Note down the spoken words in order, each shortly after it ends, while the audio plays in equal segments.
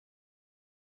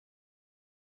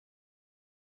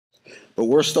But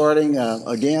we're starting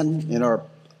again in our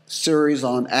series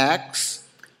on Acts,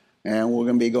 and we're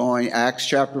going to be going Acts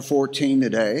chapter 14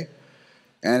 today.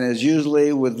 And as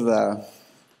usually with the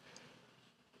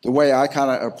way I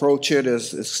kind of approach it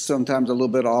is sometimes a little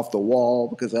bit off the wall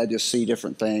because I just see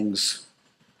different things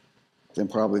than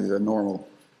probably the normal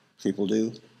people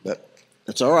do. But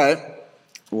it's all right.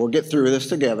 We'll get through this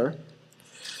together.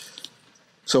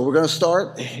 So we're going to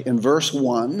start in verse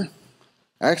 1.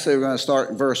 Actually, we're going to start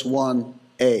in verse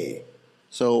 1a.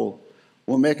 So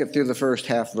we'll make it through the first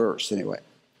half verse anyway.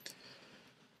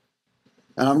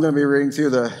 And I'm going to be reading through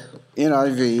the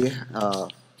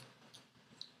NIV.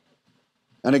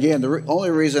 And again, the only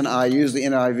reason I use the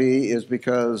NIV is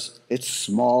because it's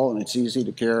small and it's easy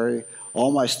to carry.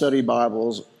 All my study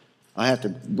Bibles, I have to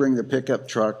bring the pickup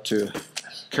truck to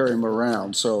carry them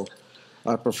around. So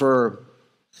I prefer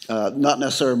not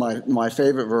necessarily my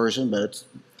favorite version, but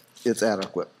it's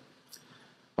adequate.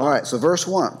 All right, so verse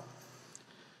 1.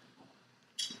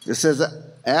 It says,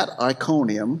 at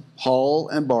Iconium, Paul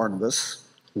and Barnabas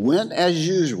went as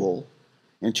usual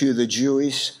into the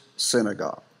Jewish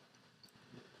synagogue.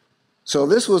 So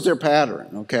this was their pattern,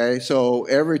 okay? So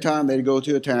every time they'd go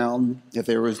to a town, if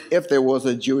there was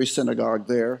a Jewish synagogue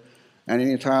there, and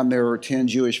any time there were 10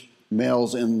 Jewish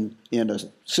males in a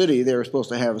city, they were supposed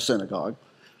to have a synagogue.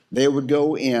 They would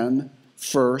go in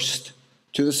first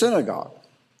to the synagogue.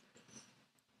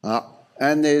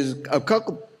 And there's a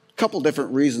couple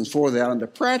different reasons for that. On the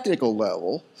practical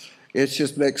level, it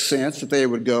just makes sense that they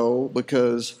would go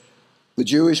because the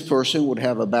Jewish person would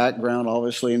have a background,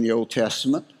 obviously, in the Old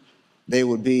Testament. They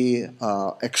would be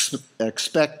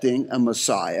expecting a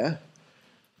Messiah,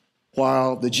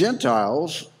 while the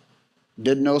Gentiles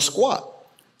didn't know squat.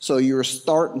 So you were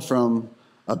starting from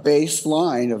a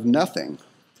baseline of nothing.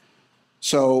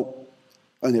 So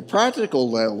on the practical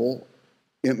level,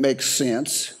 it makes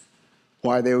sense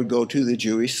why they would go to the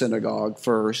Jewish synagogue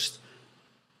first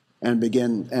and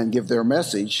begin and give their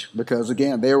message, because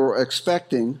again, they were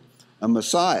expecting a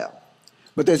Messiah.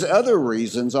 But there's other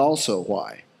reasons also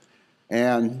why.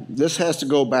 And this has to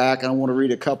go back. I want to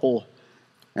read a couple.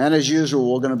 And as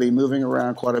usual, we're going to be moving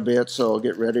around quite a bit, so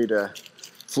get ready to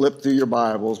flip through your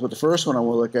Bibles. But the first one I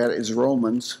want to look at is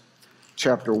Romans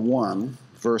chapter 1,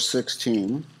 verse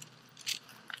 16.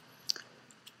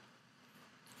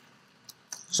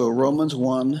 So Romans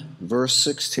 1, verse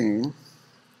 16.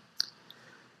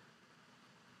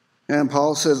 And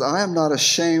Paul says, I am not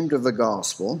ashamed of the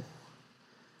gospel,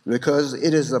 because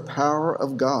it is the power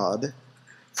of God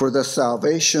for the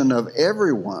salvation of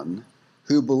everyone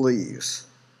who believes,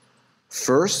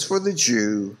 first for the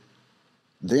Jew,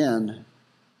 then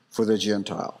for the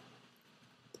Gentile.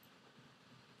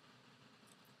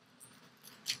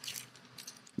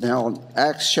 Now, in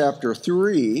Acts chapter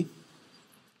 3,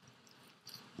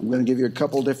 I'm going to give you a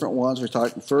couple different ones. We're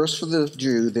talking first for the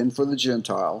Jew, then for the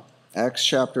Gentile. Acts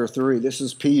chapter 3, this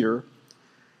is Peter.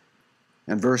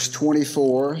 And verse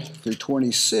 24 through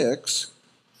 26,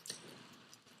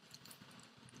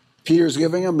 Peter's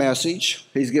giving a message.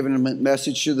 He's giving a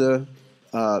message to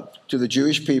the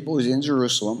Jewish people who's in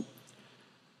Jerusalem.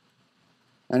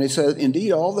 And he said,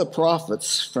 indeed, all the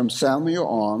prophets from Samuel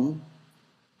on,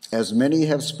 as many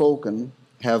have spoken,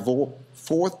 have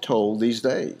foretold these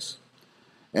days.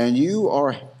 And you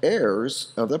are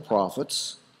heirs of the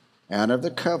prophets and of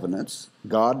the covenants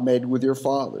God made with your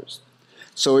fathers.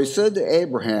 So he said to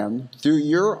Abraham, through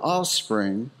your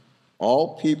offspring,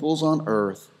 all peoples on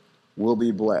earth will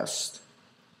be blessed.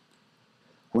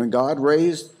 When God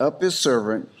raised up his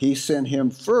servant, he sent him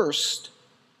first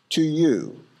to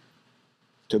you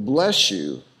to bless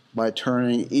you by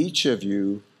turning each of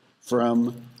you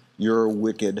from your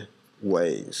wicked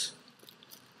ways.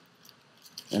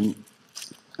 And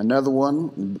another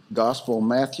one, Gospel of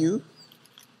Matthew.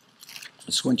 I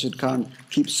just want you to kind of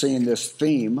keep seeing this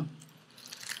theme.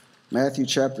 Matthew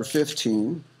chapter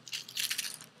 15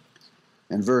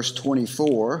 and verse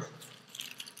 24.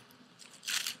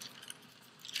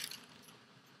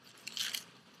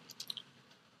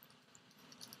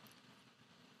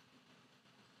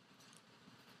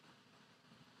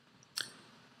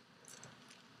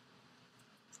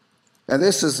 And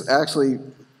this is actually,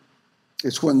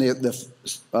 it's when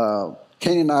the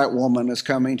Canaanite woman is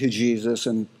coming to Jesus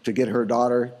and to get her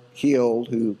daughter healed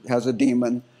who has a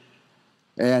demon.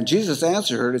 And Jesus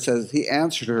answered her, it says, he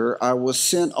answered her, I was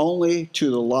sent only to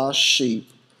the lost sheep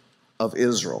of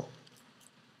Israel,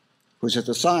 which at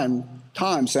the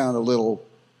time sounded a little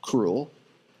cruel,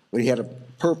 but he had a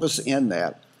purpose in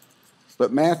that.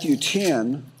 But Matthew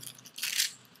 10,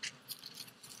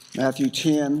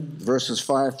 verses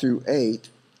 5 through 8,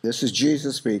 this is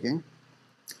Jesus speaking.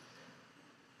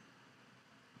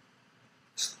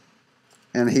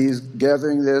 and he's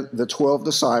gathering the 12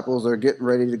 disciples. They're getting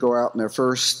ready to go out on their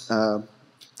first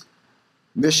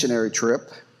missionary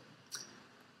trip.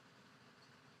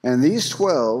 And these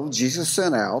 12, Jesus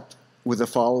sent out with the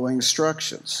following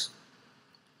instructions.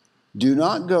 Do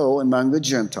not go among the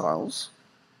Gentiles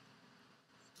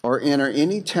or enter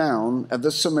any town of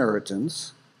the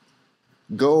Samaritans.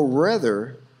 Go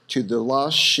rather to the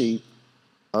lost sheep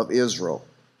of Israel.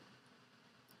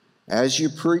 As you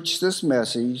preach this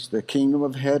message, the kingdom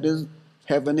of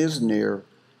heaven is near.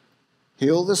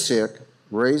 Heal the sick,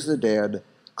 raise the dead,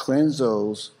 cleanse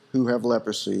those who have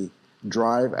leprosy,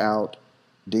 drive out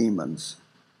demons.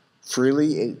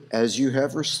 Freely as you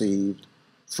have received,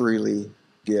 freely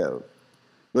give.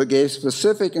 But gave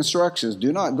specific instructions.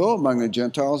 Do not go among the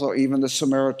Gentiles or even the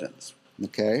Samaritans.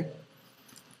 Okay?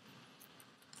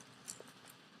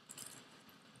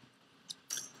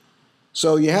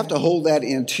 So you have to hold that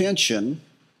intention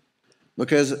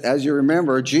because, as you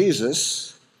remember,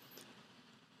 Jesus,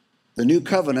 the new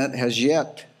covenant has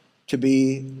yet to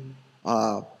be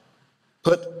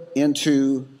put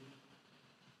into,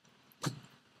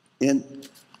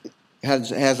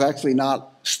 has actually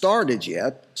not started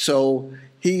yet. So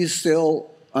he's still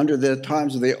under the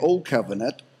times of the old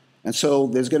covenant. And so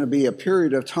there's going to be a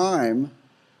period of time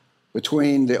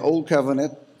between the old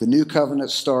covenant, the new covenant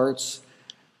starts,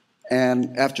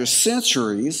 and after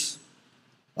centuries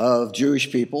of Jewish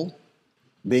people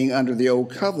being under the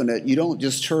old covenant, you don't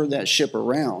just turn that ship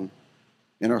around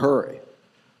in a hurry,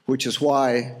 which is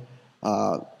why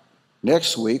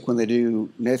next week when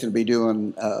Nathan will be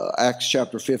doing Acts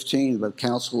chapter 15, the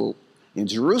council in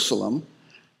Jerusalem,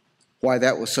 why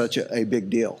that was such a big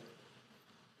deal.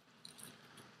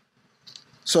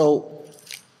 So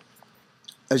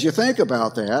as you think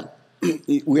about that,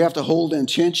 we have to hold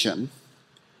intention.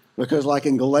 Because like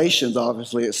in Galatians,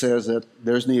 obviously, it says that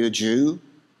there's neither Jew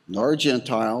nor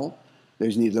Gentile,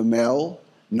 there's neither male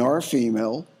nor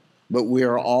female, but we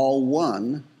are all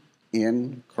one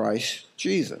in Christ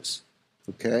Jesus.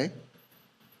 Okay?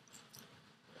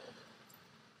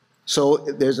 So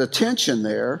there's a tension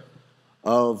there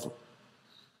of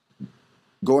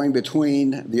going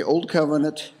between the old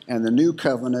covenant and the new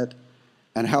covenant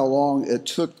and how long it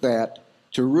took that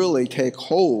to really take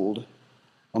hold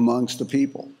amongst the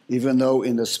people. Even though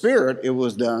in the spirit it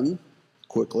was done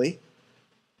quickly,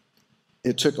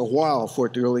 it took a while for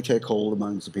it to really take hold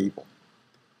amongst the people.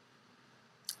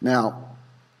 Now,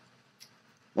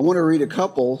 I want to read a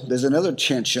couple. There's another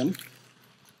tension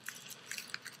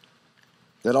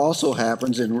that also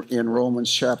happens in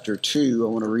Romans chapter 2. I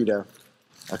want to read a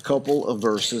couple of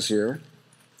verses here.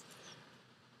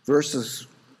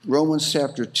 Romans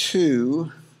chapter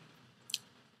 2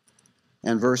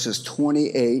 and verses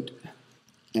 28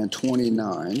 and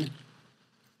 29.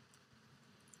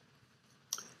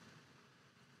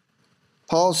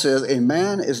 Paul says, a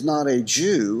man is not a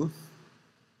Jew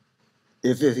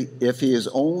if he is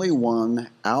only one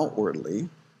outwardly,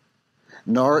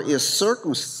 nor is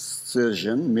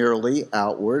circumcision merely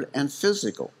outward and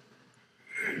physical.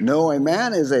 No, a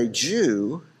man is a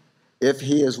Jew if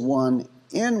he is one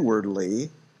inwardly,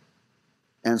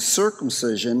 and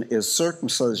circumcision is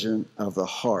circumcision of the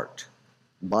heart,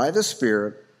 by the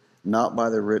Spirit, not by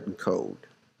the written code.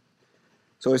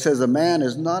 So he says a man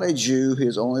is not a Jew, he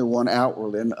is only one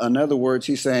outwardly. In other words,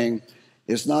 he's saying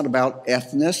it's not about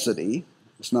ethnicity,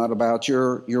 it's not about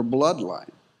your bloodline,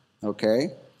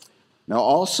 okay? Now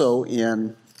also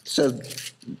it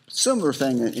says similar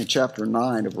thing in chapter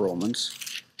 9 of Romans,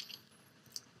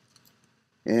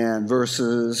 and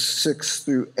verses 6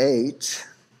 through 8.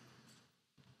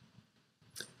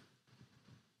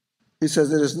 He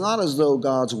says, it is not as though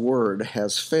God's word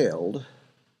has failed,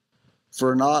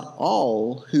 for not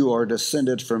all who are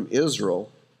descended from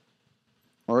Israel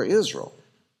are Israel,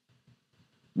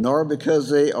 nor because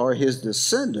they are his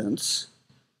descendants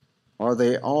are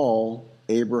they all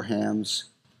Abraham's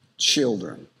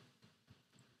children.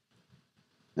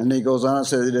 And he goes on and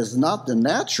says, it is not the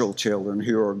natural children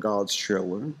who are God's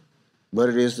children, but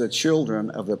it is the children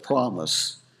of the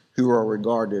promise who are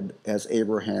regarded as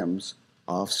Abraham's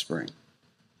offspring.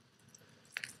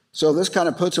 So this kind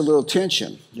of puts a little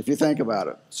tension, if you think about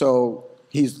it. So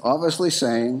he's obviously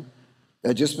saying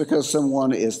that just because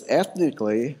someone is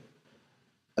ethnically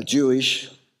a Jewish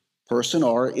person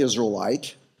or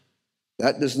Israelite,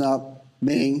 that does not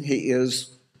mean he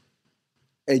is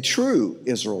a true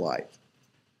Israelite.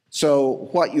 So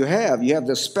what you have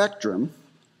this spectrum,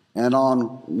 and on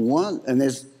one, and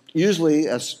there's usually,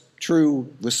 as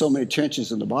true with so many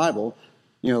tensions in the Bible,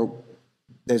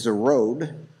 there's a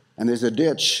road and there's a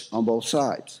ditch on both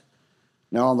sides.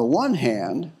 Now, on the one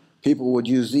hand, people would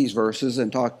use these verses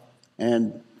and talk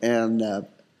and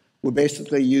would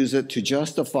basically use it to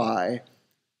justify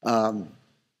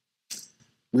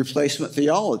replacement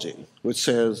theology, which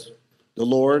says the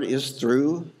Lord is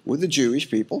through with the Jewish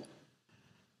people,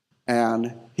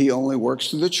 and he only works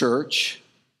through the church.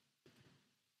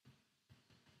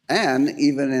 And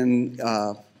even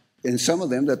in some of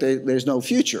them, that there's no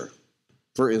future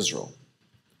for Israel.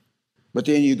 But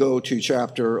then you go to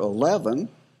chapter 11,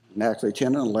 and actually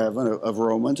 10 and 11 of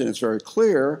Romans, and it's very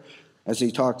clear as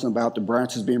he talks about the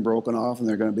branches being broken off and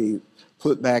they're going to be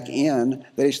put back in,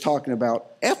 that he's talking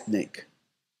about ethnic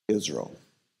Israel.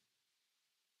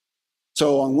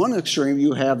 So on one extreme,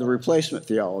 you have the replacement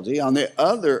theology. On the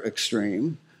other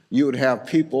extreme, you would have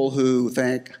people who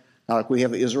think, like we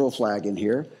have the Israel flag in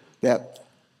here,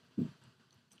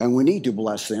 and we need to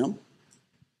bless them,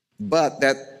 but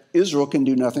that Israel can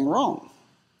do nothing wrong,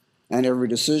 and every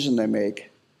decision they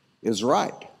make is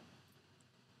right.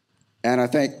 And I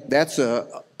think that's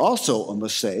also a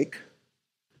mistake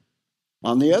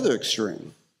on the other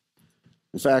extreme.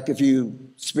 In fact, if you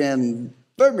spend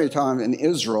very many time in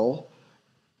Israel,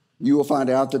 you will find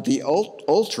out that the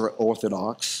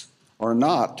ultra-Orthodox are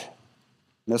not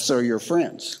necessarily your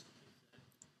friends.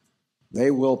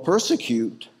 They will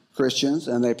persecute Christians,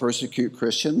 and they persecute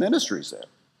Christian ministries there.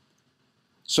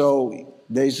 So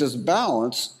there's this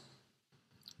balance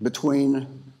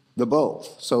between the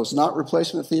both. So it's not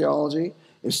replacement theology.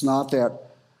 It's not that,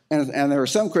 and there are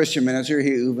some Christian ministers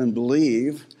who even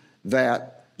believe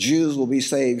that Jews will be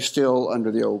saved still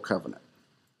under the old covenant.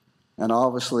 And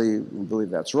obviously we believe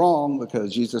that's wrong,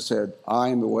 because Jesus said, I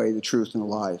am the way, the truth, and the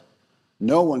life.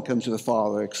 No one comes to the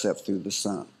Father except through the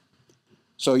Son.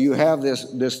 So you have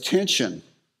this tension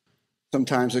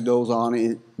sometimes that goes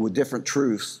on with different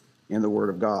truths in the Word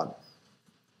of God.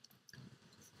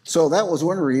 So that was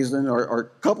one reason, or a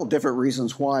couple different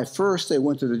reasons why first they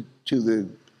went to the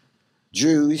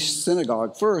Jewish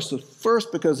synagogue first.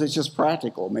 First, because it's just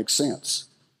practical, it makes sense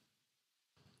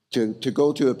to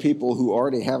go to a people who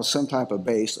already have some type of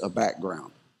base, a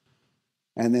background.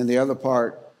 And then the other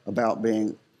part about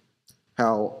being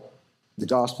how the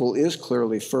gospel is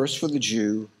clearly first for the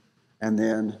Jew and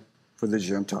then for the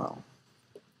Gentile.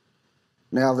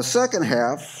 Now the second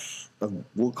half,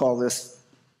 we'll call this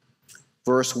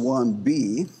verse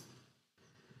 1b,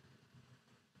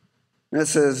 and it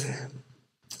says,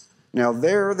 now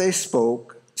there they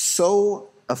spoke so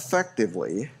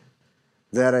effectively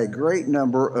that a great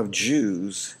number of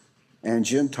Jews and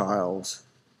Gentiles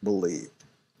believed.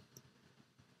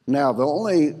 Now the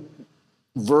only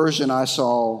version I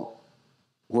saw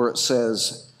where it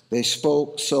says they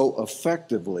spoke so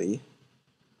effectively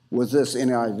was this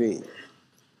NIV.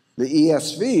 The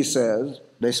ESV says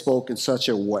they spoke in such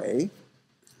a way.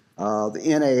 The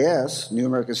NAS, New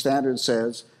American Standard,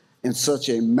 says in such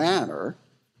a manner,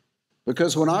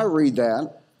 because when I read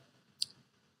that,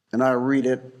 and I read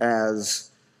it as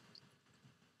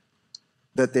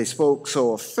that they spoke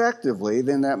so effectively,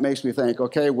 then that makes me think,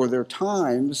 okay, were there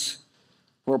times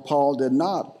where Paul did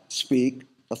not speak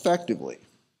effectively?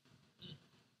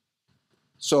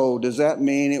 So does that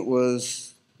mean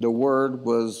the word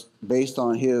was based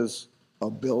on his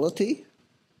ability?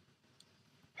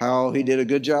 How he did a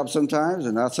good job sometimes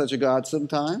and not such a God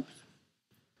sometimes?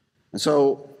 And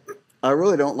so I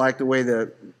really don't like the way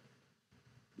that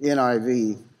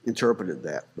NIV interpreted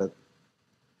that. But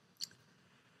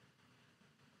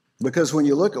because when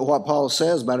you look at what Paul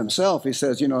says about himself, he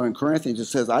says, in Corinthians, it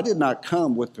says, I did not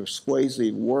come with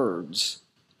persuasive words,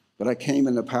 but I came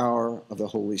in the power of the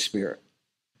Holy Spirit.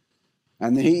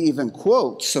 And then he even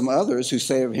quotes some others who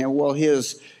say of him, well,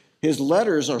 his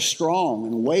letters are strong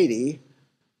and weighty,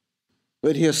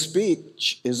 but his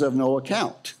speech is of no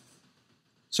account.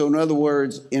 So in other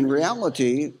words, in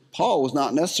reality, Paul was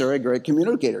not necessarily a great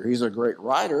communicator. He's a great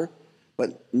writer,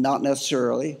 but not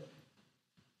necessarily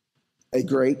a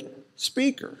great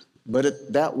speaker.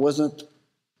 But that wasn't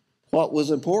what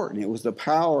was important. It was the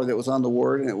power that was on the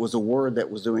word, and it was the word that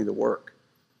was doing the work.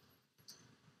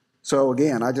 So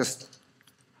again, I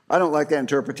don't like that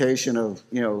interpretation of,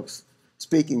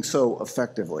 speaking so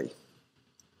effectively.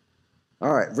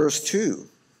 All right, verse 2.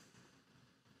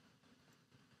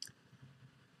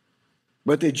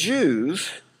 But the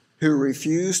Jews who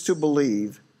refused to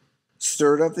believe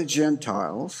stirred up the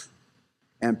Gentiles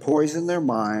and poisoned their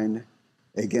mind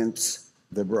against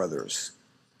the brothers.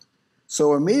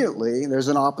 So immediately there's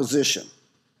an opposition.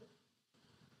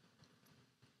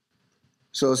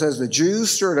 So it says the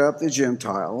Jews stirred up the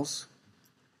Gentiles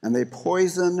and they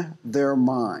poisoned their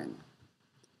mind.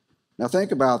 Now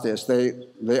think about this.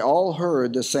 They all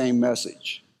heard the same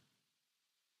message.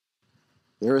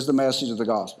 There is the message of the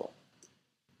gospel.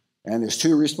 And there's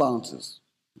two responses.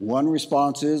 One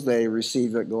response is they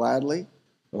received it gladly,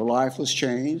 their life was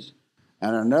changed.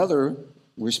 And another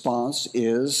response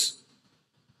is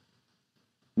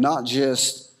not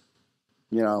just,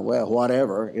 well,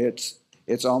 whatever.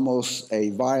 It's almost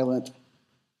a violent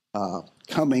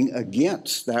coming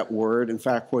against that word. In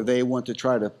fact, where they want to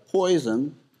try to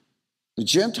poison the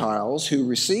Gentiles who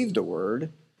received the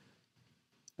word.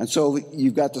 And so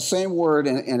you've got the same word,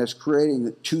 and it's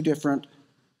creating two different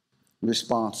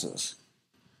responses.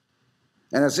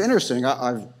 And it's interesting.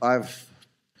 I've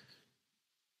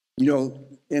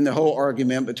in the whole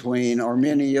argument between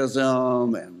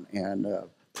Arminianism and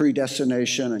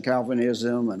predestination and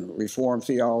Calvinism and Reformed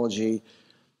theology,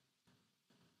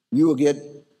 you will get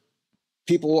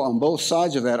people on both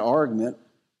sides of that argument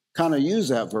kind of use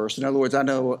that verse. In other words, I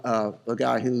know a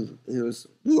guy who I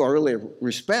really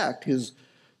respect,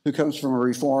 who comes from a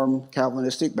Reformed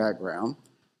Calvinistic background,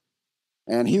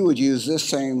 and he would use this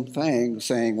same thing,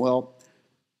 saying, well,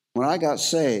 when I got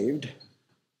saved,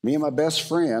 me and my best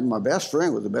friend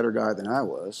was a better guy than I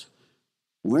was,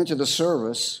 went to the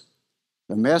service,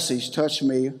 the message touched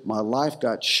me, my life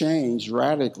got changed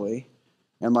radically,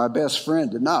 and my best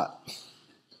friend did not.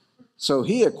 So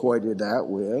he equated that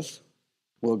with,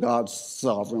 well, God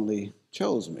sovereignly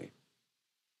chose me.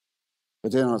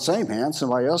 But then on the same hand,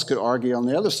 somebody else could argue on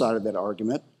the other side of that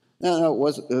argument, no, it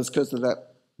was because of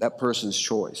that person's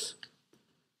choice.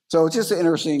 So it's just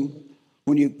interesting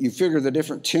when you figure the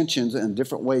different tensions and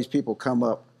different ways people come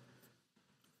up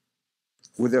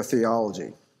with their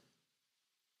theology.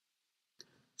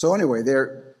 So anyway,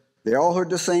 they all heard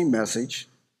the same message,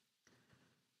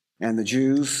 and the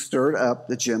Jews stirred up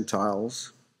the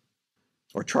Gentiles,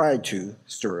 or tried to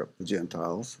stir up the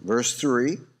Gentiles. Verse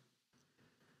 3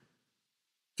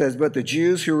 says, but the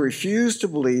Jews who refused to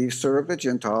believe stirred up the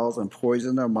Gentiles and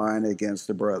poisoned their mind against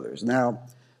the brothers. Now,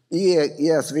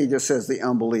 ESV just says the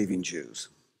unbelieving Jews.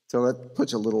 So that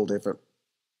puts a little different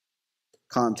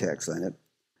context in it.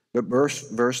 But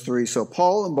verse 3, so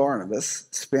Paul and Barnabas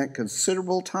spent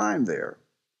considerable time there,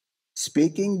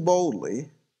 speaking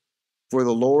boldly for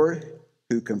the Lord,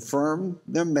 who confirmed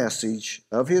the message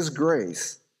of his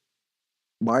grace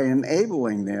by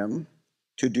enabling them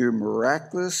to do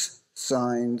miraculous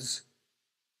signs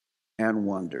and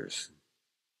wonders.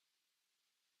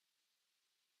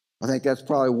 I think that's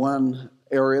probably one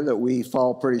area that we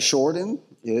fall pretty short in,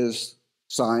 is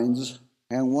signs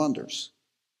and wonders.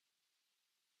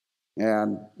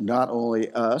 And not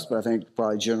only us, but I think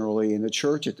probably generally in the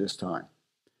church at this time.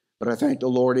 But I think the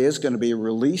Lord is going to be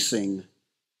releasing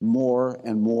more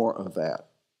and more of that,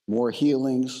 more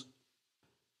healings.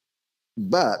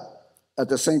 But at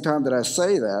the same time that I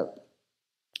say that,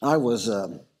 I was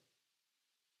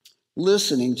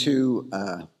listening to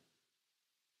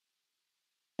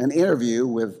an interview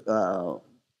with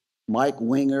Mike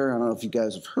Winger. I don't know if you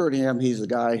guys have heard him. He's a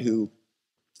guy who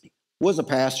was a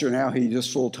pastor. Now he's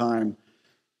just full-time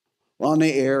on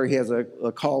the air. He has a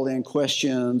call-in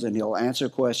questions, and he'll answer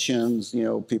questions,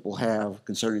 people have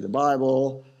concerning the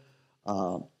Bible.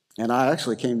 And I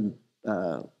actually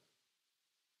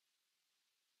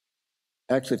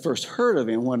first heard of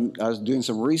him when I was doing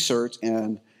some research,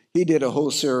 and he did a whole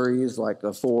series, like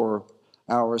a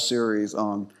 4-hour series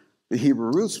on the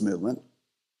Hebrew Roots movement.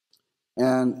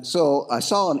 And so I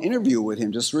saw an interview with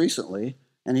him just recently,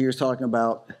 and he was talking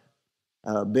about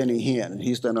Benny Hinn. And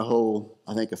he's done a whole,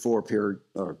 I think, a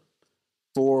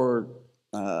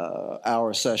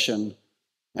 4-hour session.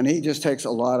 And he just takes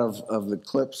a lot of the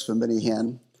clips from Benny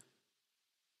Hinn.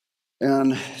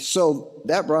 And so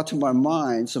that brought to my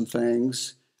mind some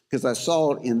things, because I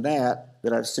saw it in that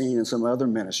I've seen in some other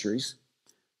ministries.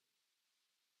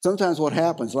 Sometimes what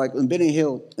happens, like in Benny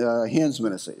Hinn's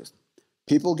ministries,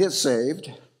 people get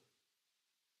saved,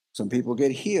 some people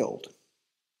get healed.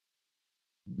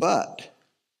 But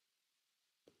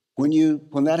when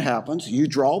that happens, you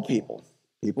draw people.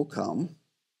 People come.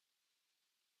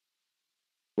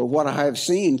 But what I have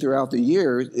seen throughout the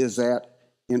years is that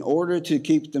in order to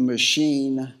keep the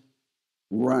machine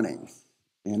running,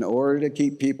 in order to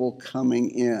keep people coming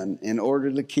in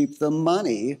order to keep the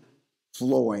money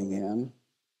flowing in,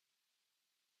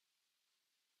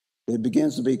 it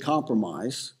begins to be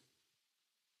compromised.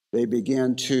 They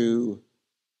begin to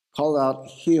call out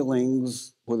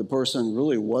healings where the person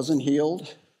really wasn't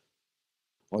healed,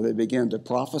 or they begin to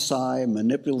prophesy and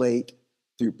manipulate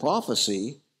through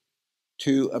prophecy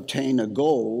to obtain a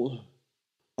goal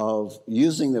of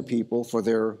using the people for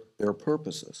their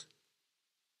purposes.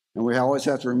 And we always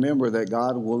have to remember that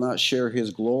God will not share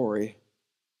his glory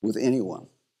with anyone.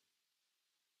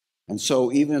 And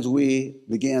so even as we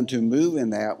begin to move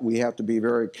in that, we have to be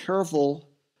very careful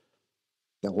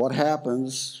that what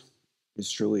happens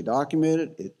is truly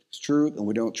documented, it's truth, and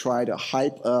we don't try to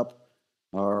hype up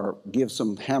or give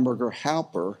some hamburger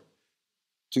helper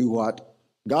to what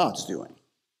God's doing.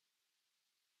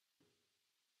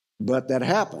 But that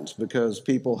happens because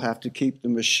people have to keep the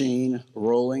machine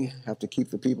rolling, have to keep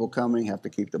the people coming, have to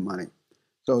keep the money.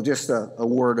 So just a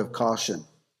word of caution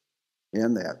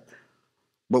in that.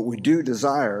 But we do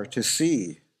desire to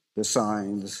see the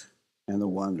signs and the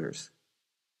wonders.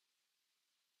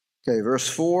 Okay, verse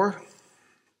 4.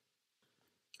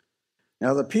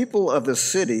 Now the people of the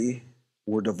city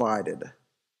were divided.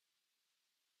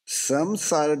 Some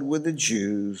sided with the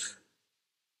Jews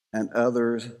and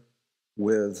others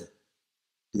with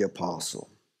the apostle.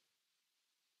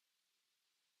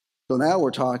 So now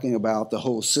we're talking about the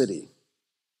whole city.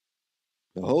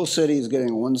 The whole city is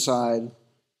getting one side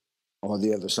or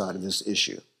the other side of this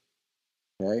issue.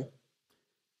 Okay?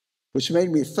 Which made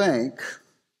me think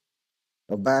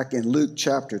of back in Luke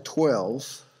chapter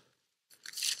 12,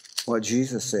 what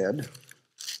Jesus said.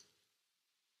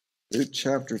 Luke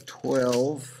chapter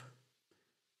 12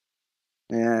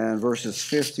 and verses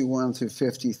 51 through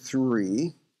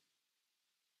 53.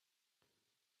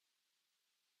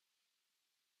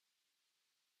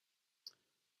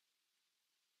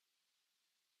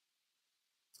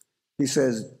 He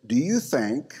says, "Do you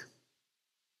think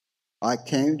I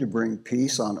came to bring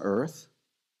peace on earth?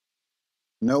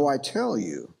 No, I tell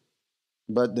you,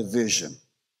 but division.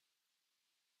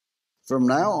 From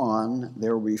now on,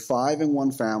 there will be 5 in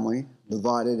one family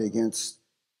divided against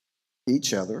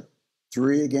each other,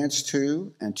 3 against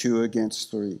 2, and 2 against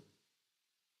 3.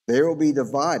 They will be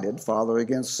divided, father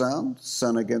against son,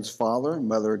 son against father,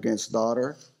 mother against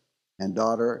daughter, and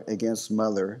daughter against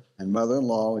mother, and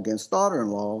mother-in-law against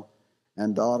daughter-in-law,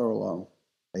 and daughter-in-law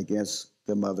against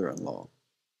the mother-in-law."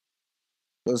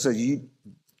 So it says,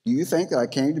 do you think I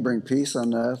came to bring peace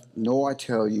on earth? No, I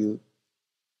tell you,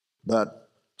 but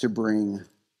to bring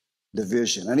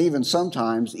division. And even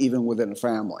sometimes, even within a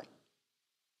family.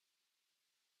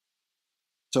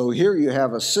 So here you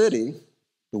have a city,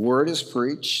 the word is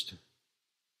preached,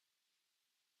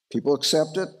 people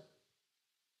accept it,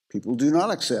 people do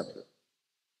not accept it.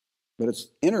 But it's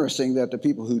interesting that the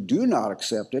people who do not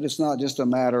accept it, it's not just a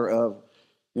matter of,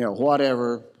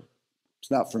 whatever,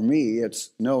 it's not for me. It's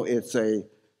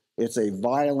a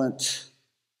violent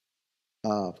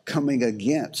coming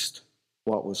against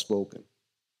what was spoken.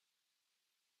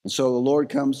 And so the Lord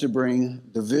comes to bring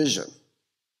division.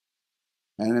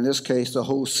 And in this case, the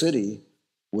whole city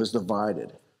was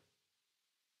divided.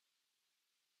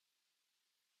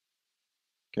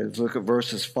 Okay, let's look at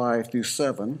verses 5 through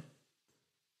 7.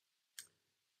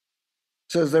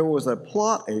 It says, "There was a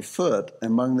plot afoot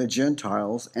among the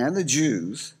Gentiles and the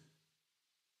Jews,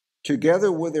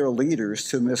 together with their leaders,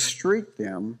 to mistreat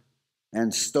them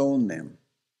and stone them.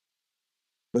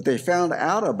 But they found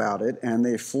out about it, and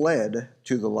they fled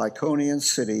to the Lycaonian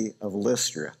city of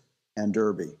Lystra and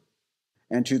Derbe,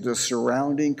 and to the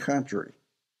surrounding country,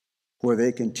 where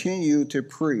they continued to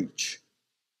preach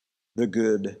the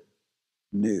good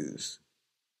news."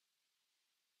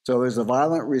 So there's a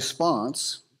violent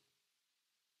response,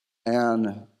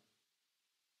 and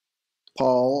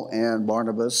Paul and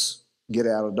Barnabas get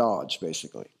out of Dodge,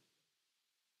 basically.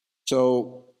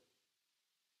 So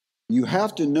you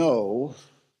have to know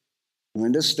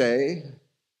when to stay.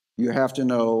 You have to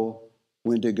know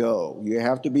when to go. You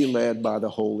have to be led by the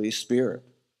Holy Spirit.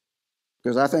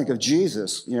 Because I think of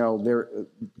Jesus, the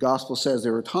gospel says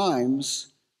there were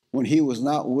times when he was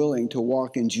not willing to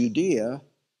walk in Judea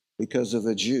because of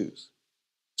the Jews.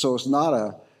 So it's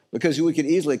not because we could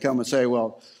easily come and say,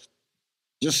 well,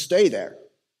 just stay there.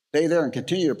 Stay there and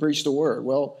continue to preach the word.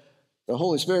 Well, the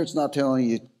Holy Spirit's not telling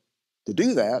you to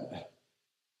do that.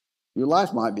 Your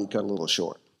life might be cut a little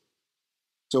short.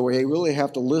 So we really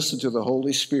have to listen to the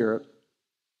Holy Spirit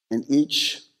in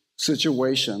each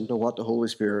situation to what the Holy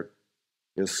Spirit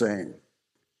is saying.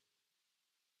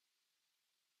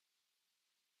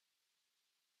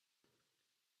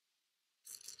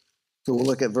 So we'll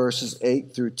look at verses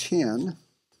 8 through 10.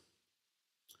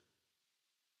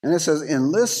 And it says,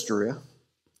 "In Lystra,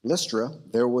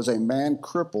 there was a man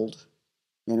crippled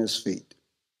in his feet,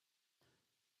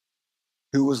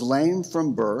 who was lame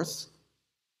from birth.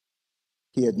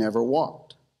 He had never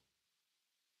walked.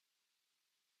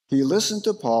 He listened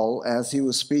to Paul as he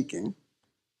was speaking,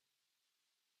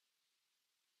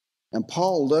 and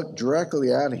Paul looked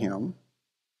directly at him,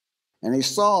 and he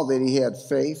saw that he had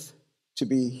faith to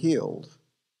be healed.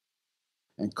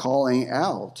 And calling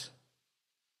out,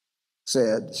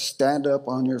 said, 'Stand up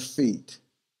on your feet.'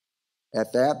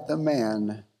 At that the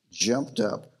man jumped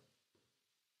up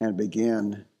and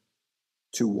began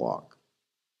to walk.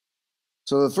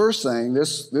 So the first thing,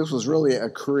 this was really a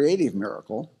creative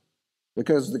miracle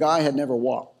because the guy had never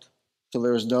walked. So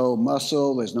there's no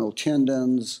muscle, there's no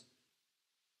tendons.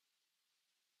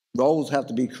 Those have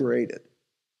to be created. It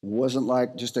wasn't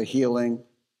like just a healing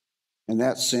in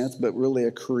that sense, but really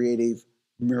a creative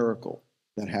miracle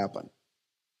that happened.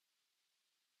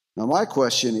 Now, my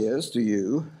question is to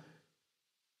you,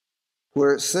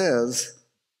 where it says,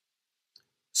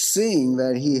 seeing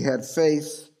that he had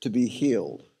faith to be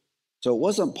healed. So it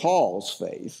wasn't Paul's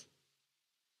faith,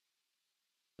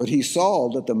 but he saw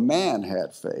that the man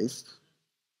had faith.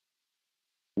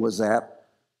 Was that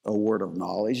a word of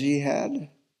knowledge he had?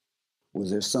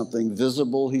 Was there something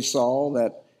visible he saw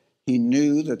that he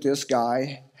knew that this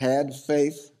guy had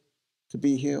faith to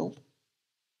be healed?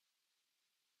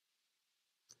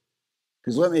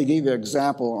 Because let me give you an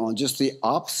example on just the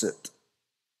opposite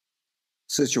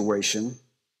situation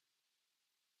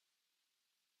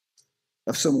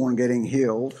of someone getting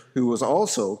healed who was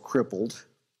also crippled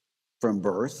from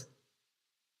birth.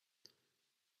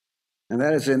 And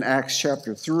that is in Acts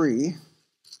chapter 3.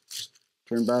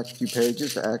 Turn back a few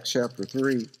pages to Acts chapter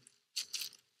 3.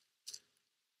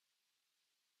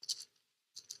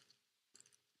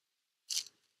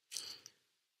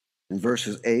 In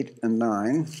verses 8 and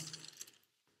 9.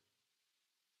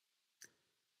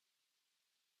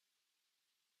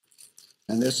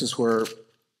 And this is where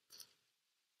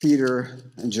Peter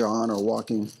and John are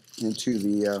walking into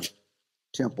the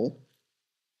temple.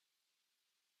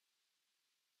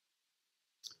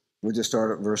 We'll just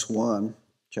start at verse 1,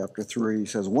 chapter 3. He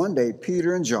says, one day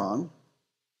Peter and John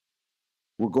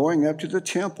were going up to the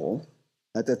temple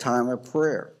at the time of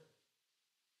prayer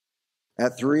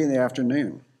at 3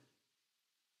 p.m.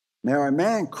 Now a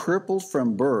man crippled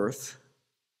from birth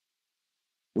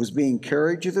was being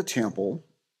carried to the temple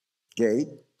gate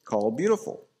called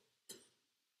Beautiful,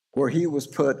 where he was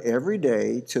put every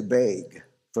day to beg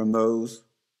from those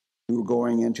who were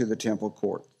going into the temple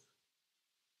court.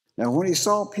 Now when he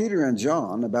saw Peter and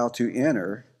John about to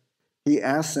enter, he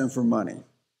asked them for money.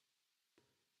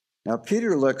 Now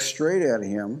Peter looked straight at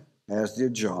him, as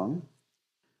did John,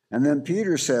 and then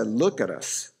Peter said, "Look at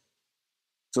us."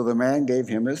 So the man gave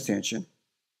him his attention,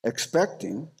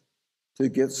 expecting to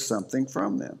get something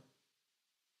from them.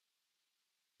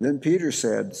 Then Peter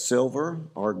said, "Silver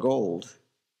or gold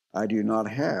I do not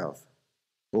have,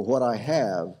 but what I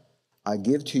have I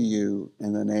give to you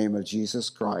in the name of Jesus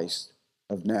Christ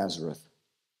of Nazareth.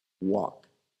 Walk."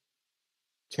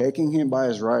 Taking him by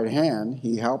his right hand,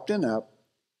 he helped him up,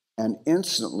 and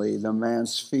instantly the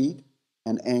man's feet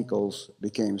and ankles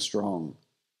became strong.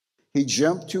 He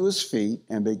jumped to his feet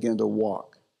and began to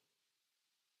walk.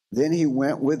 Then he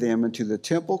went with them into the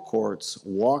temple courts,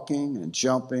 walking and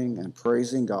jumping and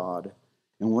praising God.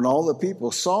 And when all the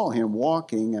people saw him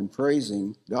walking and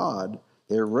praising God,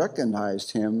 they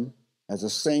recognized him as the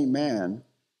same man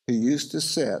who used to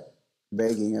sit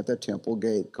begging at the temple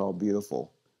gate called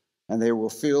Beautiful. And they were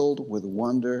filled with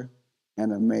wonder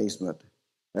and amazement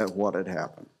at what had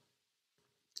happened.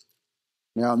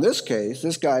 Now, in this case,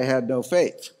 this guy had no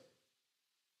faith.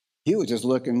 He was just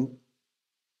looking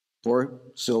for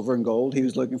silver and gold.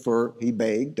 He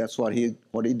begged. That's what he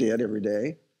did every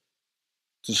day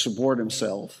to support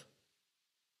himself.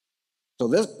 So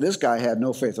this guy had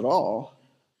no faith at all,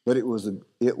 but it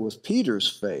was Peter's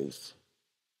faith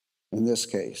in this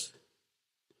case.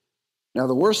 Now,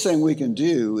 the worst thing we can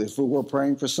do if we're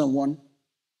praying for someone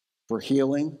for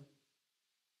healing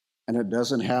and it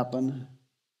doesn't happen,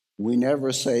 we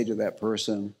never say to that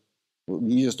person, "Well,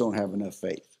 you just don't have enough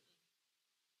faith,"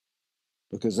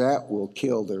 because that will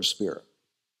kill their spirit.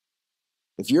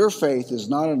 If your faith is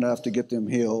not enough to get them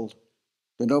healed,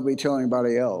 then don't be telling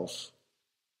anybody else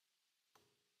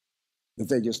that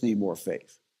they just need more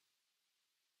faith.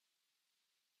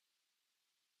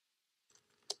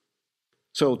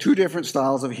 So, two different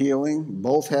styles of healing.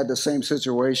 Both had the same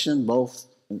situation. Both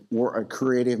were a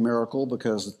creative miracle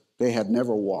because they had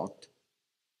never walked.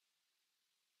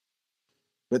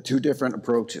 But two different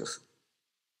approaches.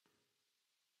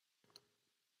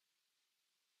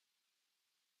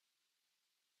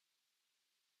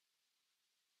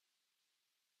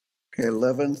 Okay,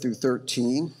 11 through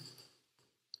 13.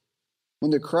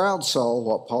 When the crowd saw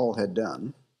what Paul had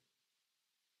done,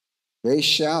 they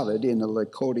shouted in the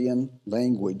Lycaonian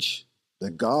language, "The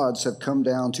gods have come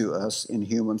down to us in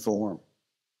human form."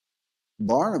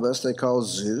 Barnabas they called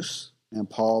Zeus, and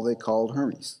Paul they called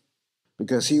Hermes,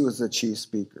 because he was the chief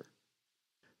speaker.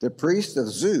 The priest of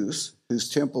Zeus, whose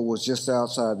temple was just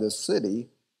outside the city,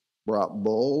 brought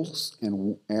bulls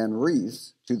and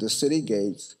wreaths to the city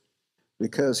gates,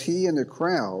 because he and the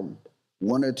crowd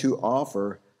wanted to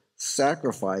offer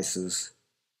sacrifices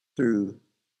to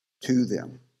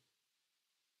them.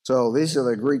 So these are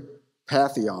the Greek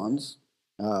pantheons.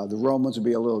 The Romans would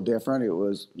be a little different. It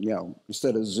was,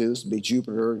 instead of Zeus, it'd be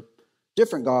Jupiter.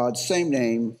 Different gods, same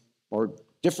name, or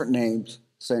different names,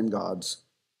 same gods.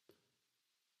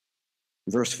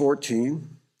 Verse 14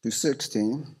 through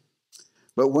 16.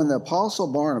 But when the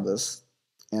apostle Barnabas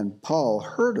and Paul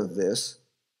heard of this,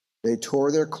 they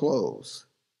tore their clothes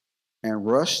and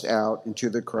rushed out into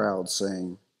the crowd,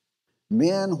 saying,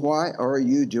 Men, why are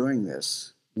you doing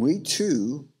this? We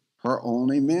too are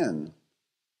only men,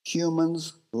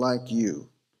 humans like you.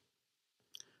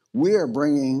 We are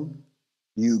bringing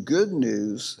you good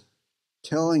news,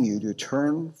 telling you to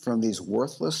turn from these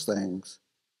worthless things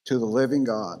to the living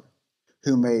God,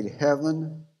 who made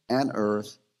heaven and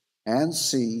earth and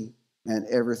sea and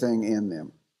everything in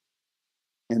them.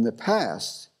 In the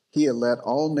past, he had let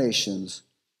all nations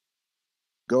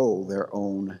go their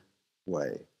own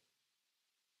way.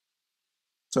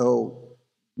 So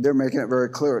they're making it very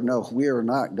clear, no, we are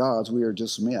not gods, we are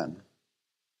just men.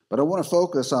 But I want to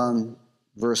focus on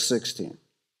verse 16. It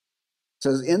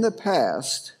says, in the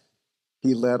past,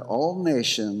 he let all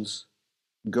nations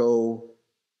go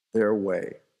their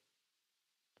way.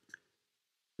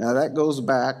 Now that goes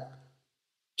back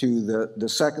to the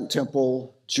Second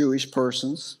Temple Jewish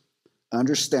persons'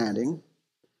 understanding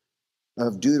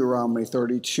of Deuteronomy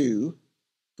 32,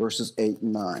 verses 8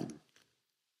 and 9.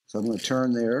 So I'm going to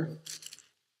turn there.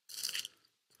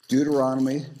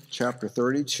 Deuteronomy chapter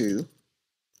 32.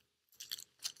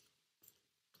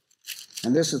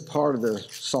 And this is part of the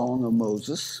Song of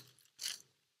Moses,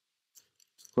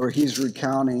 where he's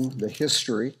recounting the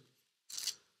history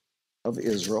of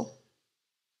Israel.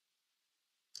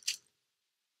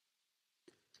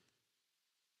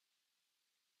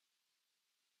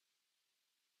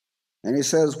 And he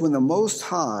says, when the Most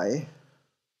High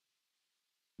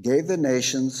gave the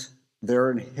nations their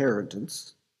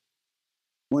inheritance,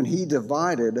 when he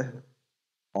divided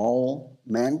all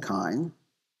mankind,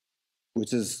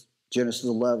 which is Genesis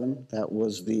 11, that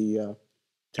was the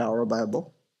Tower of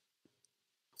Babel.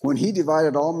 When he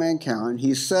divided all mankind,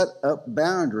 he set up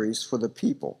boundaries for the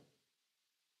people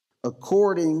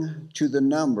according to the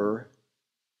number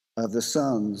of the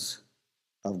sons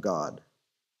of God.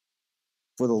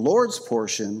 For the Lord's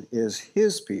portion is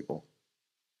his people,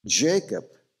 Jacob,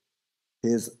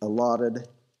 his allotted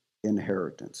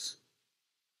inheritance.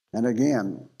 And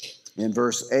again, in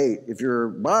verse 8, if your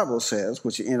Bible says,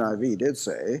 which the NIV did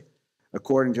say,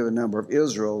 according to the number of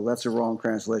Israel, that's a wrong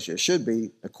translation. It should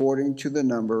be according to the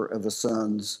number of the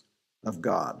sons of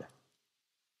God.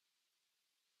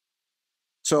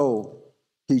 So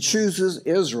he chooses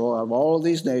Israel out of all of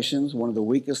these nations, one of the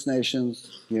weakest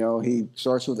nations. He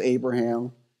starts with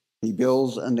Abraham. He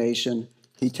builds a nation.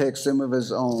 He takes some of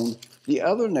his own. The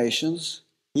other nations,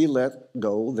 he let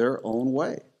go their own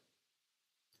way.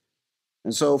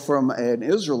 And so from an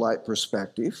Israelite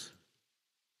perspective,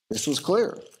 this was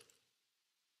clear.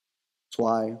 That's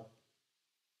why,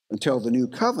 until the new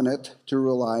covenant, to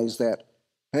realize that,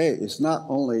 hey, it's not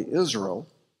only Israel.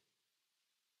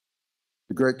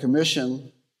 The Great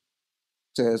Commission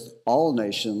says all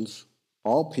nations,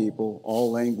 all people,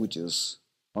 all languages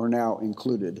are now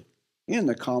included in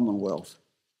the Commonwealth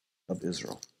of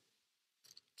Israel.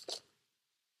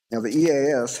 Now, the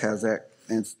EAS has that,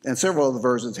 and several other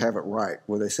versions have it right,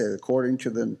 where they say according to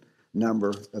the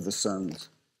number of the sons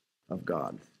of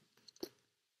God.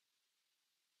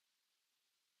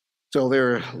 So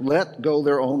they're let go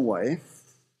their own way.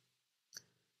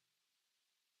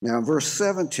 Now, verse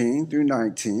 17 through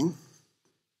 19,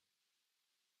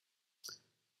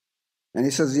 and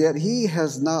he says, yet he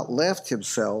has not left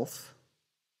himself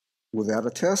without a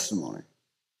testimony.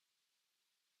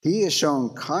 He has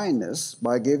shown kindness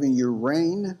by giving you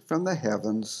rain from the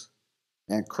heavens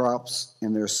and crops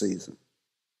in their season.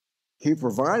 He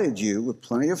provided you with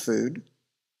plenty of food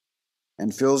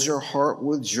and fills your heart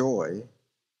with joy.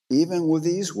 Even with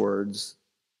these words,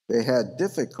 they had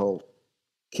difficulty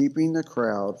keeping the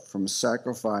crowd from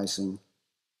sacrificing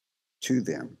to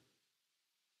them.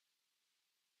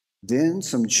 Then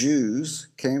some Jews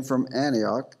came from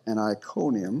Antioch and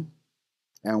Iconium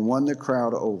and won the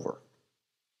crowd over.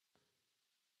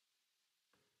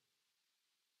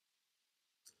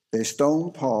 They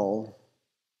stoned Paul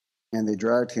and they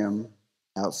dragged him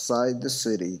outside the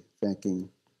city, thinking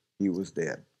he was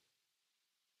dead.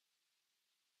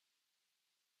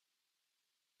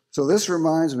 So this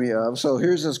reminds me of, so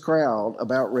here's this crowd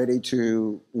about ready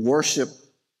to worship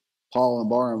Paul and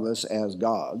Barnabas as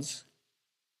gods.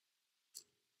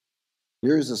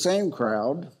 Here's the same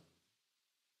crowd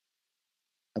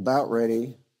about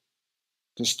ready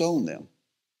to stone them.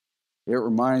 It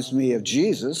reminds me of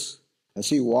Jesus as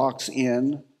he walks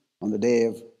in on the day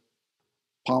of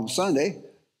Palm Sunday,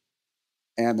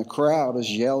 and the crowd is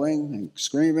yelling and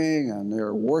screaming, and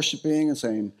they're worshiping and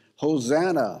saying,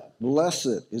 Hosanna,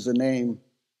 blessed is the name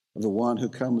of the one who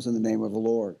comes in the name of the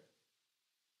Lord.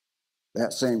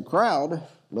 That same crowd,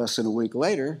 less than a week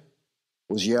later,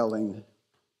 was yelling,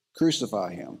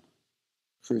 crucify him,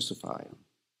 crucify him.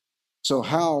 So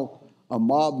how a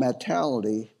mob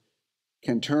mentality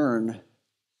can turn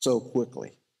so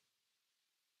quickly.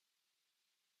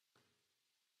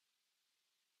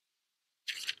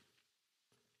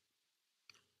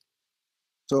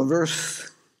 So in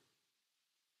verse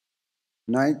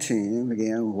 19,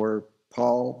 again, where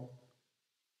Paul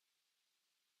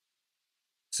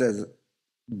says,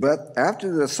 but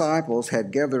after the disciples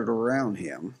had gathered around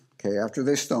him, okay, after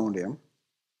they stoned him,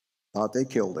 thought they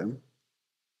killed him,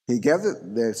 the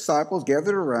disciples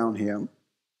gathered around him,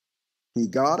 he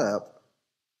got up,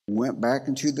 went back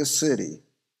into the city,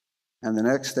 and the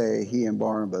next day he and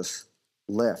Barnabas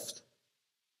left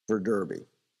for Derbe.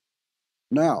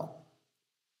 Now,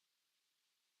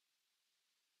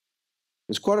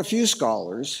 there's quite a few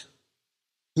scholars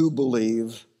who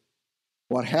believe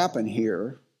what happened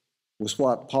here was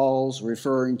what Paul's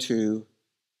referring to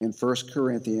in 1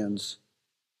 Corinthians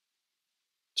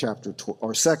chapter 12,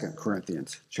 or 2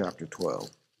 Corinthians chapter 12.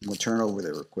 We'll turn over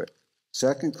there real quick.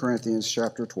 2 Corinthians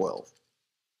chapter 12.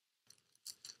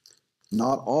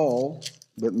 Not all,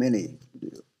 but many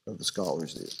of the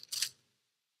scholars do.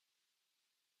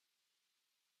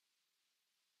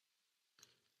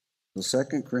 So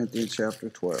 2 Corinthians chapter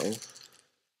 12.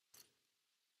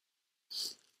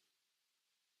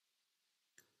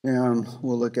 And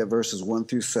we'll look at verses 1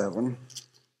 through 7.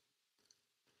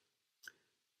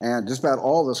 And just about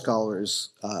all the scholars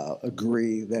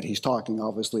agree that he's talking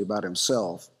obviously about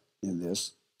himself in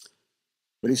this.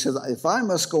 But he says, if I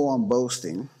must go on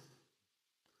boasting,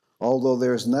 although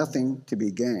there's nothing to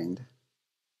be gained,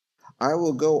 I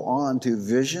will go on to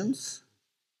visions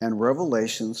and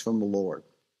revelations from the Lord.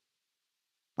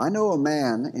 I know a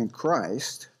man in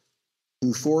Christ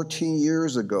who 14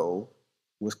 years ago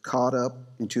was caught up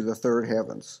into the third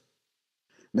heavens.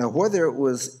 Now, whether it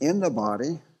was in the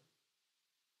body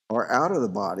or out of the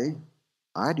body,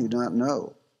 I do not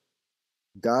know.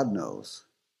 God knows.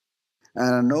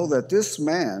 And I know that this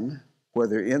man,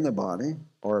 whether in the body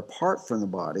or apart from the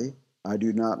body, I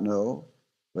do not know,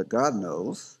 but God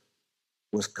knows,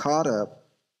 was caught up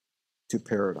to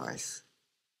paradise.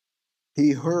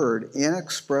 He heard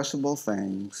inexpressible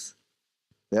things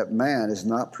that man is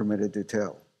not permitted to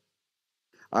tell.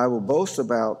 I will boast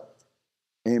about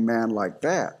a man like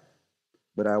that,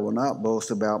 but I will not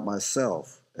boast about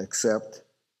myself, except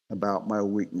about my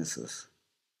weaknesses.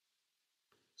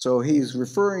 So he's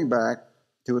referring back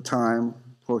to a time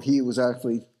where he was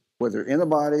actually, whether in the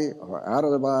body or out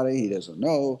of the body, he doesn't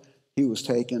know, he was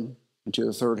taken into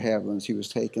the third heavens, he was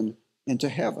taken into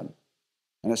heaven.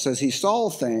 And it says he saw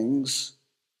things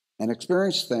and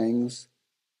experienced things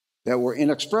that were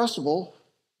inexpressible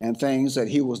and things that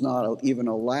he was not even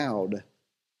allowed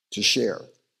to share.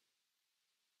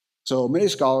 So many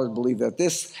scholars believe that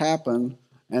this happened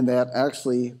and that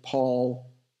actually Paul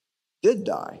did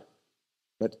die,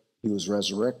 but he was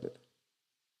resurrected.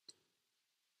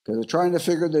 Because they're trying to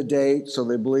figure the date, so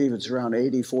they believe it's around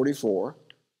AD 44.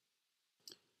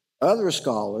 Other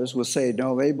scholars will say,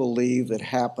 no, they believe it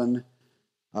happened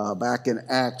back in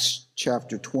Acts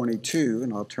chapter 22,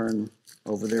 and I'll turn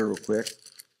over there real quick.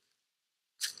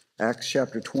 Acts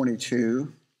chapter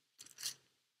 22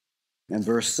 and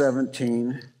verse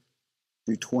 17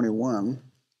 through 21.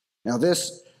 Now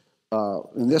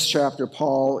in this chapter,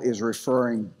 Paul is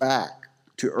referring back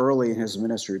to early in his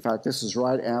ministry. In fact, this is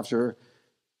right after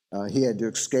he had to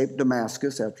escape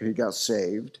Damascus after he got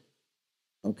saved.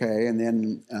 Okay, and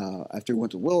then after he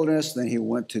went to the wilderness, then he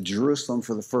went to Jerusalem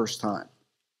for the first time.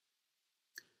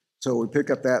 So we pick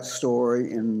up that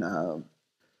story in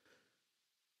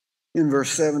verse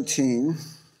 17.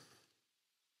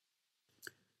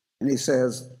 And he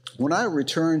says, when I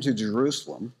returned to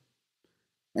Jerusalem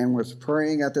and was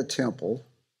praying at the temple,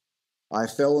 I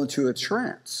fell into a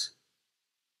trance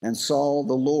and saw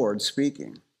the Lord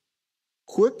speaking.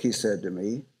 Quick, he said to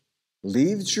me,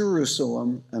 leave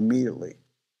Jerusalem immediately,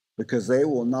 because they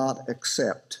will not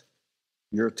accept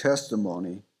your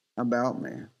testimony about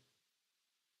me.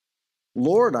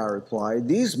 Lord, I replied,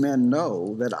 these men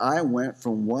know that I went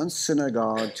from one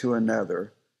synagogue to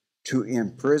another to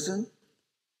imprison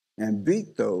and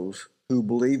beat those who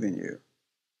believe in you.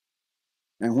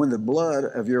 And when the blood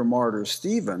of your martyr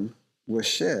Stephen was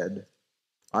shed,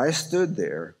 I stood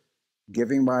there,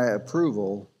 giving my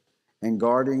approval and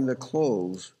guarding the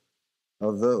clothes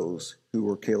of those who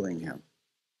were killing him.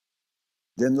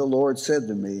 Then the Lord said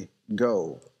to me,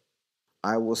 Go,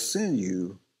 I will send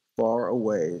you far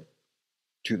away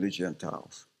to the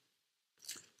Gentiles.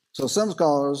 So some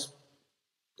scholars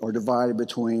are divided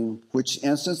between which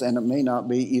instance, and it may not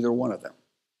be either one of them.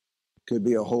 It could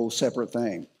be a whole separate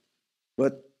thing.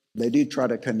 But they do try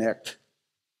to connect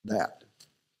that,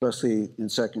 especially in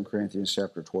 2 Corinthians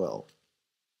chapter 12,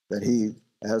 that he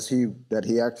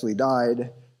actually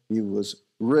died, he was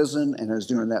risen, and it was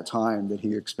during that time that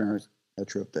he experienced a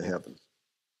trip to heaven.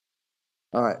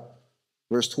 All right,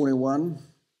 verse 21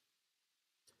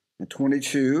 and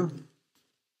 22.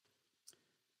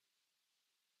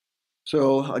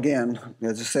 So again,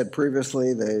 as I said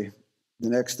previously, the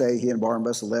next day he and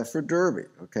Barnabas left for Derbe,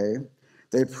 okay?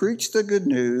 They preached the good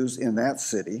news in that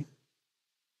city,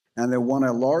 and they won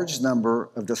a large number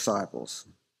of disciples.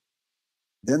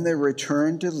 Then they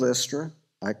returned to Lystra,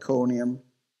 Iconium,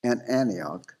 and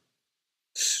Antioch,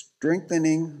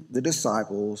 strengthening the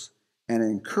disciples and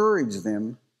encouraged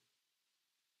them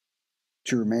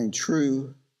to remain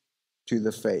true to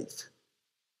the faith.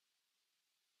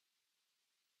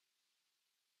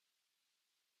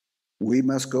 We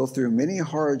must go through many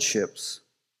hardships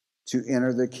to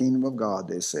enter the kingdom of God,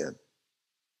 they said.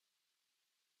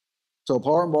 So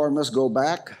Paul and Barnabas go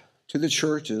back to the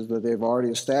churches that they've already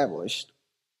established,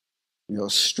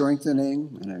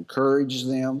 strengthening and encourage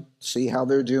them, see how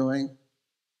they're doing.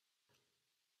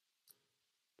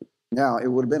 Now, it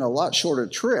would have been a lot shorter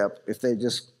trip if they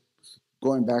just,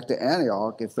 going back to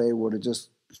Antioch, if they would have just,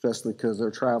 especially because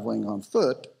they're traveling on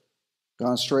foot,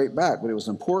 gone straight back. But it was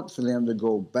important for them to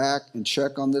go back and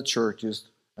check on the churches,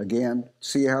 again,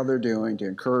 see how they're doing, to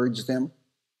encourage them.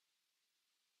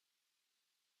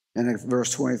 And in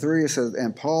verse 23, it says,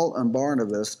 And Paul and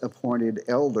Barnabas appointed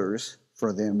elders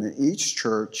for them in each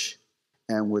church,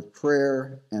 and with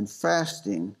prayer and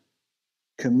fasting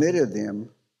committed them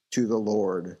to the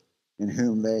Lord, in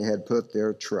whom they had put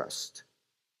their trust.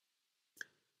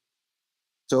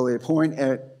 So they appoint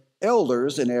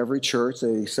elders in every church.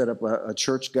 They set up a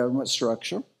church government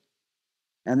structure.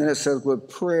 And then it says with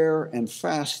prayer and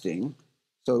fasting.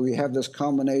 So we have this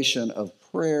combination of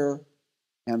prayer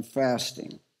and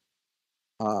fasting.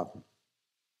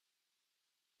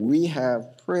 We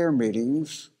have prayer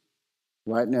meetings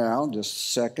right now,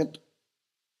 just second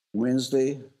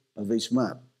Wednesday of each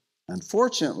month.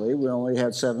 Unfortunately, we only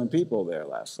had 7 people there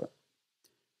last night.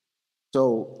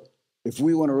 So if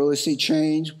we want to really see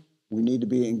change, we need to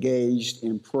be engaged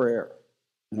in prayer.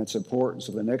 And it's important.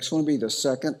 So the next one will be the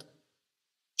second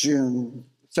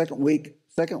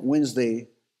Wednesday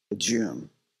of June,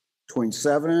 between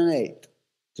 7 and 8,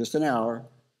 just an hour.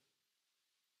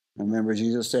 And remember,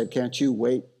 Jesus said, Can't you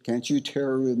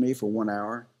tarry with me for 1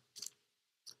 hour?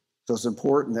 So it's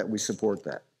important that we support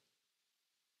that.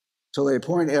 So they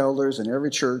appoint elders in every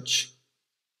church,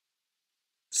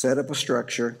 set up a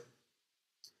structure.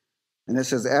 And it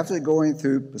says, after going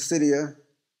through Pisidia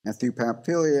and through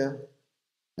Pamphylia,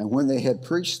 and when they had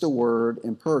preached the word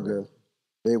in Perga,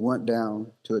 they went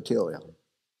down to Attalia.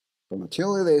 From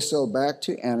Attalia they sailed back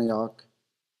to Antioch,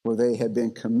 where they had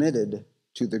been committed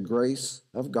to the grace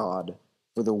of God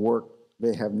for the work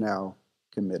they have now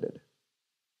committed.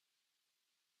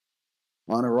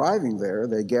 On arriving there,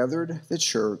 they gathered the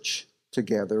church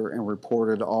together and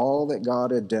reported all that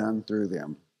God had done through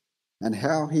them, and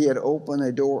how he had opened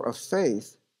a door of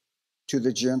faith to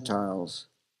the Gentiles,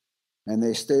 and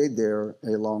they stayed there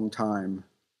a long time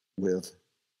with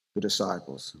the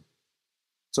disciples.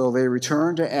 So they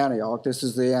returned to Antioch. This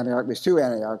is the Antioch. There's 2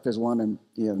 Antioch. There's one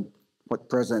in what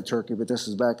present Turkey, but this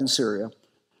is back in Syria.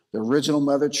 The original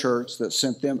mother church that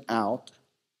sent them out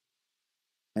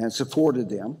and supported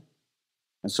them.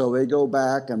 And so they go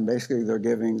back, and basically they're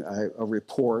giving a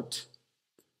report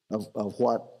of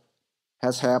what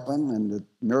has happened and the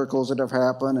miracles that have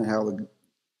happened,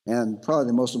 and probably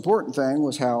the most important thing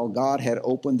was how God had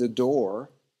opened the door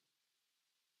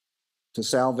to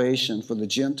salvation for the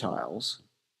Gentiles,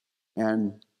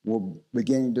 and we're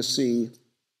beginning to see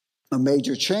a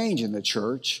major change in the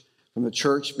church, from the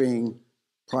church being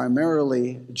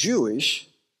primarily Jewish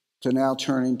to now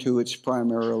turning to its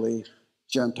primarily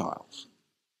Gentiles.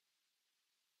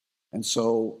 And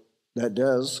so that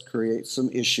does create some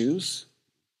issues,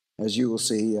 as you will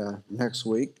see next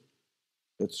week,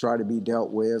 that's try to be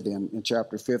dealt with in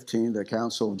chapter 15, the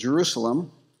Council of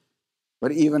Jerusalem.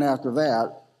 But even after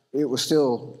that, it was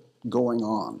still going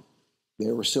on.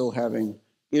 They were still having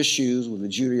issues with the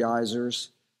Judaizers.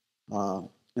 And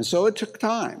so it took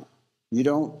time. You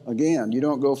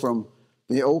don't go from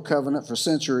the old covenant for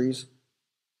centuries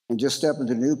and just step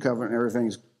into the new covenant and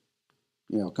everything's,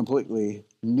 completely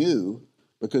new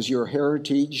because your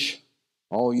heritage,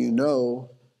 all you know,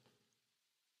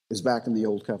 is back in the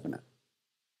old covenant.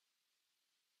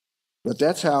 But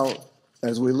that's how,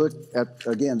 as we look at,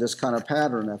 again, this kind of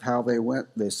pattern of how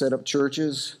they set up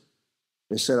churches,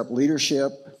 they set up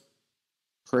leadership,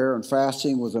 prayer and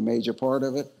fasting was a major part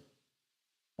of it.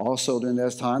 Also, during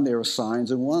this time, there were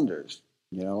signs and wonders.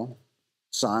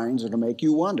 Signs are to make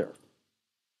you wonder.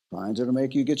 Signs are to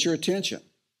make you get your attention.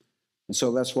 And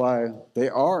so that's why they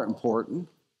are important.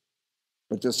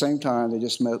 But at the same time, they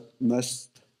just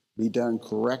must be done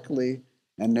correctly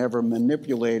and never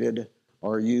manipulated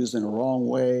or used in a wrong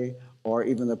way, or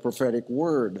even the prophetic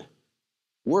words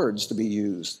to be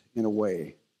used in a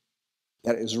way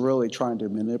that is really trying to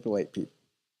manipulate people.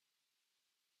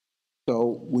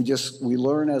 So we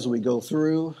learn as we go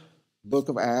through the book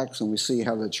of Acts, and we see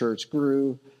how the church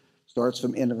grew, starts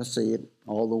from infancy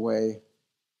all the way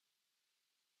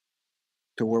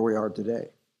to where we are today.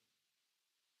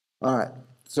 All right,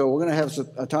 so we're going to have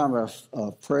a time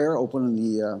of prayer, opening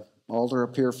the altar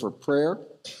up here for prayer.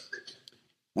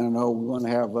 And I know we want to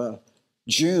have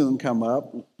June come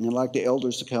up, and I'd like the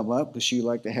elders to come up because she'd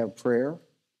like to have prayer.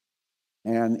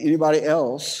 And anybody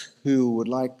else who would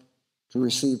like to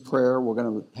receive prayer, we're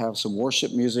going to have some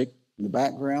worship music in the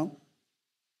background.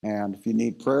 And if you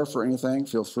need prayer for anything,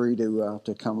 feel free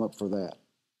to come up for that.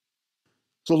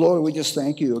 So, Lord, we just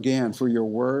thank you again for your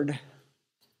word.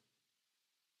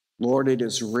 Lord, it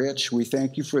is rich. We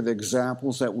thank you for the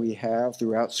examples that we have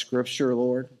throughout Scripture,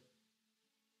 Lord.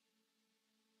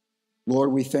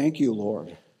 Lord, we thank you,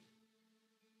 Lord,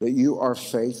 that you are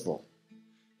faithful.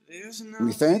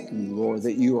 We thank you, Lord,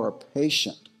 that you are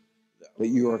patient, that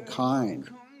you are kind,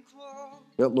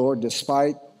 that, Lord,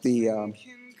 despite the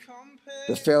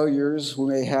failures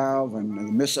we may have and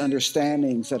the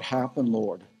misunderstandings that happen,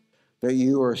 Lord, that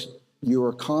you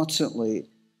are constantly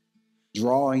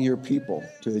drawing your people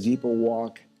to a deeper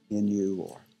walk in you,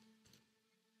 Lord.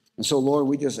 And so, Lord,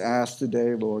 we just ask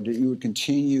today, Lord, that you would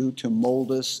continue to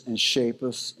mold us and shape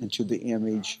us into the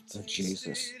image of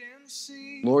Jesus.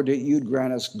 Lord, that you'd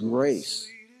grant us grace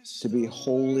to be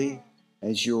holy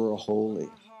as you are holy.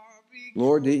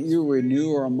 Lord, that you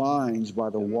renew our minds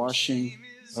by the washing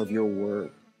of your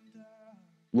word.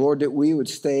 Lord, that we would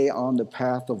stay on the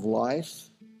path of life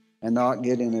and not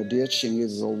get in a ditch in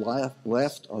either the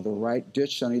left or the right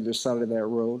ditch on either side of that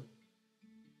road.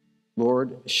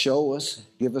 Lord, show us,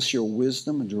 give us your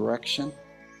wisdom and direction.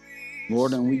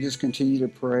 Lord, and we just continue to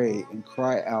pray and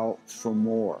cry out for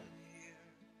more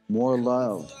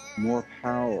love, more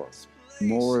power,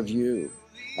 more of you.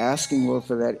 Asking, Lord,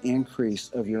 for that increase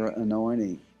of your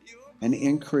anointing, an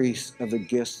increase of the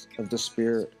gifts of the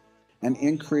Spirit, an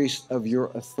increase of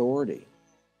your authority.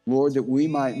 Lord, that we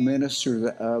might minister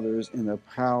to others in the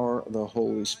power of the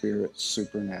Holy Spirit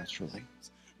supernaturally.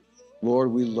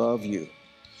 Lord, we love you.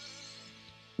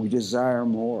 We desire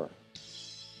more.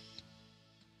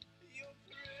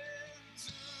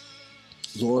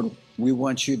 Lord, we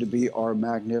want you to be our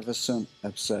magnificent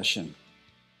obsession.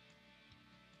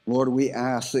 Lord, we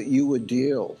ask that you would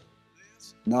deal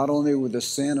not only with the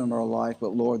sin in our life,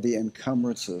 but, Lord, the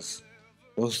encumbrances,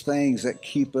 those things that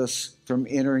keep us from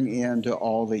entering into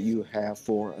all that you have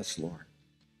for us, Lord.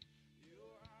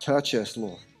 Touch us,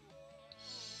 Lord.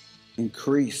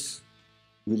 Increase.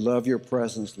 We love your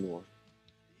presence, Lord.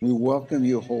 We welcome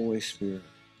you, Holy Spirit.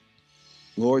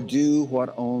 Lord, do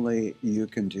what only you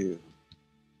can do.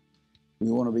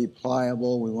 We want to be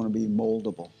pliable. We want to be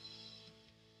moldable.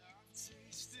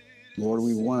 Lord,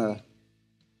 we want to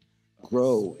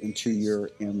grow into your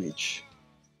image.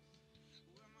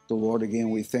 So, Lord, again,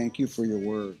 we thank you for your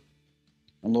word.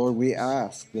 And, Lord, we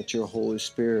ask that your Holy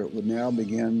Spirit would now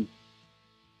begin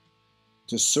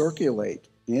to circulate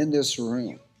in this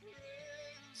room,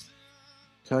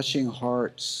 touching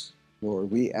hearts, Lord.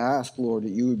 We ask, Lord,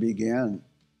 that you would begin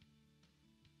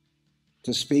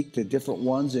to speak to different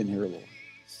ones in here, Lord.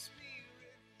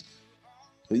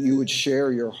 That you would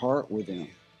share your heart with them.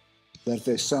 That if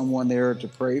there's someone there to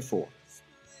pray for,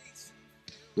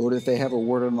 Lord, if they have a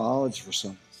word of knowledge for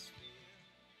someone,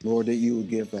 Lord, that you would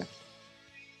give that.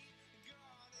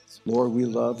 Lord, we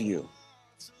love you.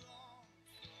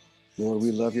 Lord,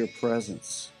 we love your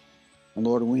presence. And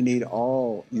Lord, we need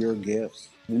all your gifts.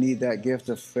 We need that gift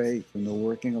of faith and the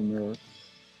working of miracles.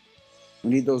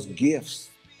 We need those gifts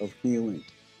of healing,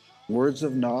 words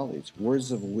of knowledge,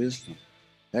 words of wisdom,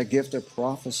 that gift of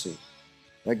prophecy,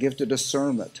 that gift of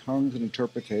discernment, tongues and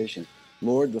interpretation.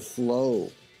 Lord, the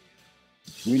flow.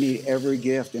 We need every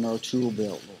gift in our tool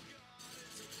belt, Lord.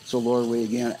 So, Lord, we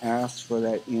again ask for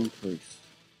that increase.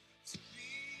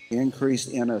 Increase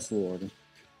in us, Lord.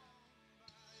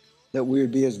 That we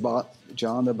would be as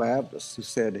John the Baptist, who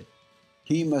said,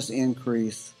 he must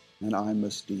increase and I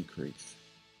must decrease.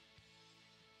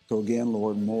 So again,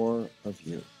 Lord, more of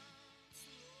you.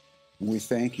 And we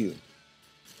thank you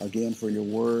again for your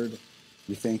word.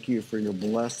 We thank you for your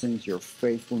blessings, your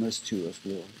faithfulness to us,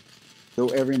 Lord. Though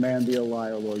every man be a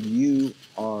liar, Lord, you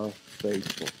are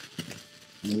faithful.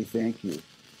 And we thank you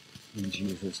in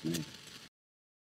Jesus' name.